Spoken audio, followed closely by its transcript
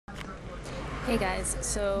Hey guys,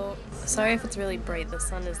 so sorry if it's really bright, the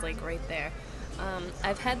sun is like right there.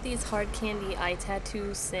 I've had these hard candy eye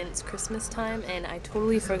tattoos since Christmas time and I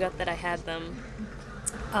totally forgot that I had them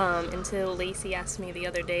until Lacey asked me the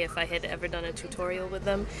other day if I had ever done a tutorial with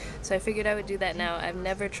them. So I figured I would do that now. I've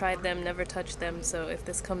never tried them, never touched them, so if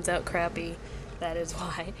this comes out crappy, that is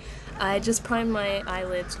why. I just primed my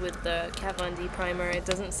eyelids with the Kat Von D primer. It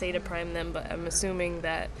doesn't say to prime them, but I'm assuming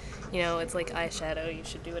that, it's like eyeshadow. You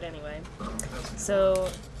should do it anyway. So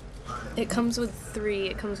it comes with three.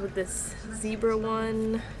 It comes with this zebra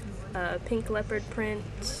one, pink leopard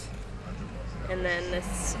print, and then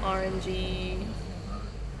this orangey.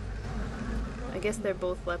 I guess they're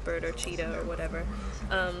both leopard or cheetah or whatever.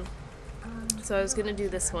 So I was gonna do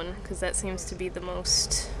this one because that seems to be the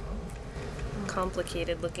most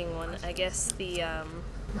complicated looking one. I guess the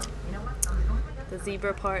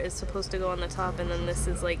zebra part is supposed to go on the top, and then this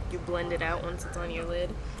is like you blend it out once it's on your lid.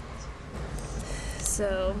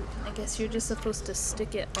 So I guess you're just supposed to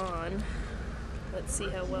stick it on. Let's see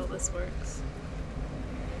how well this works.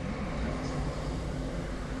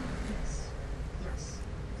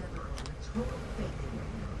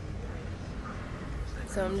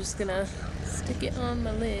 So I'm just gonna stick it on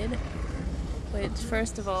my lid, which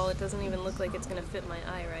first of all, it doesn't even look like it's gonna fit my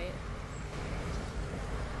eye right.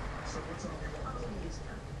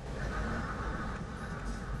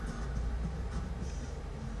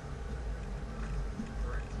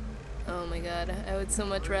 Oh my god, I would so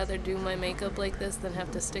much rather do my makeup like this than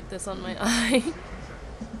have to stick this on my eye.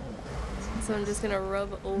 So I'm just gonna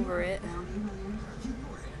rub over it.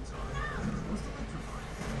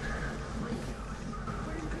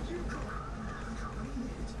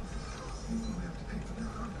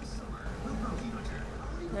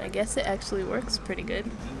 I guess it actually works pretty good.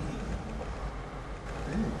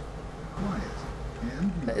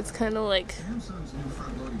 But it's kind of like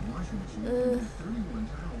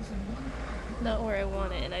not where I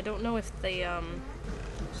want it, and I don't know if they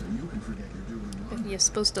if you're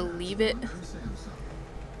supposed to leave it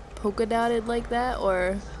polka dotted like that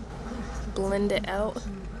or blend it out.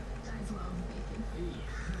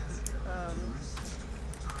 Let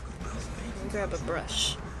me grab a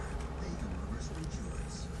brush.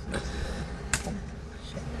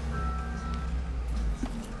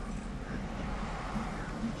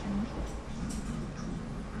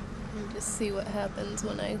 Just see what happens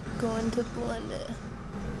when I go in to blend it.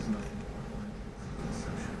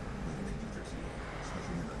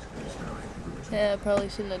 Yeah, I probably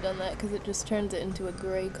shouldn't have done that because it just turns it into a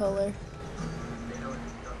gray color.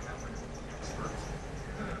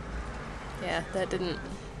 Yeah, that didn't...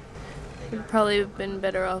 Would probably have been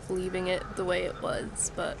better off leaving it the way it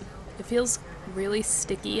was, but it feels really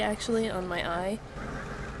sticky actually on my eye.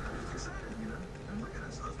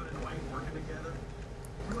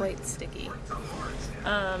 Quite sticky.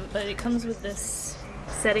 But it comes with this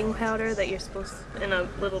setting powder that you're supposed to, in a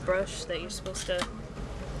little brush that you're supposed to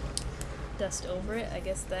dust over it. I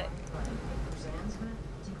guess that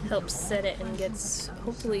helps set it and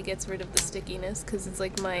hopefully gets rid of the stickiness, because it's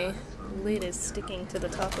like my lid is sticking to the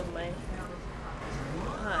top of my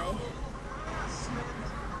eye.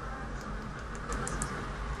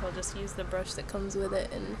 So I'll just use the brush that comes with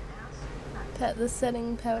it and pat the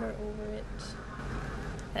setting powder over it.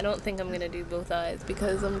 I don't think I'm going to do both eyes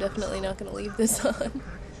because I'm definitely not going to leave this on.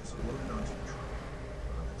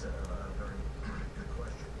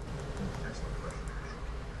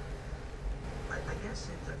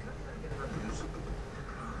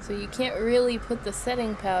 So you can't really put the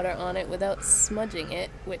setting powder on it without smudging it,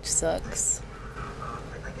 which sucks.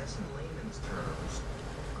 I guess in layman's terms,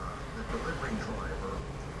 the delivery driver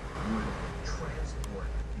would transport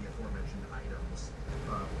the aforementioned items.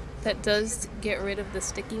 That does get rid of the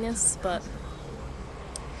stickiness, but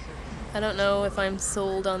I don't know if I'm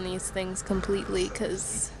sold on these things completely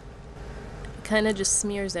because it kind of just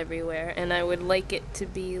smears everywhere, and I would like it to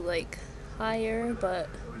be like higher, but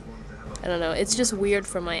I don't know. It's just weird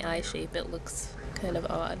for my eye shape. It looks kind of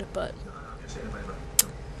odd, but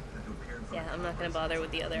yeah, I'm not gonna bother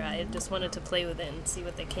with the other eye. I just wanted to play with it and see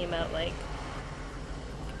what they came out like.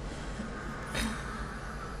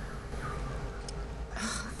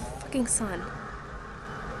 Fucking sun.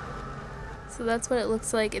 So that's what it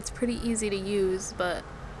looks like. It's pretty easy to use, but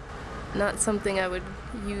not something I would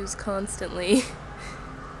use constantly.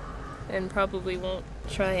 And probably won't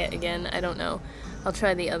try it again. I don't know. I'll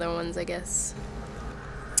try the other ones, I guess.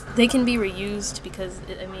 They can be reused because,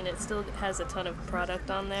 it still has a ton of product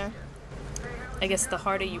on there. I guess the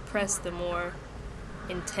harder you press, the more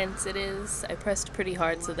intense it is. I pressed pretty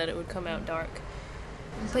hard so that it would come out dark.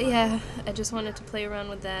 But yeah, I just wanted to play around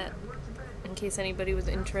with that in case anybody was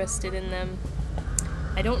interested in them.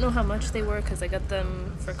 I don't know how much they were because I got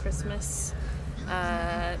them for Christmas.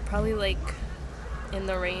 Probably like in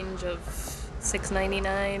the range of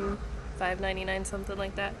 $6.99, $5.99, something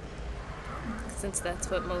like that. Since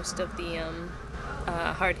that's what most of the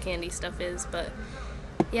hard candy stuff is. But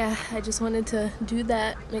yeah, I just wanted to do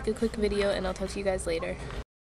that, make a quick video, and I'll talk to you guys later.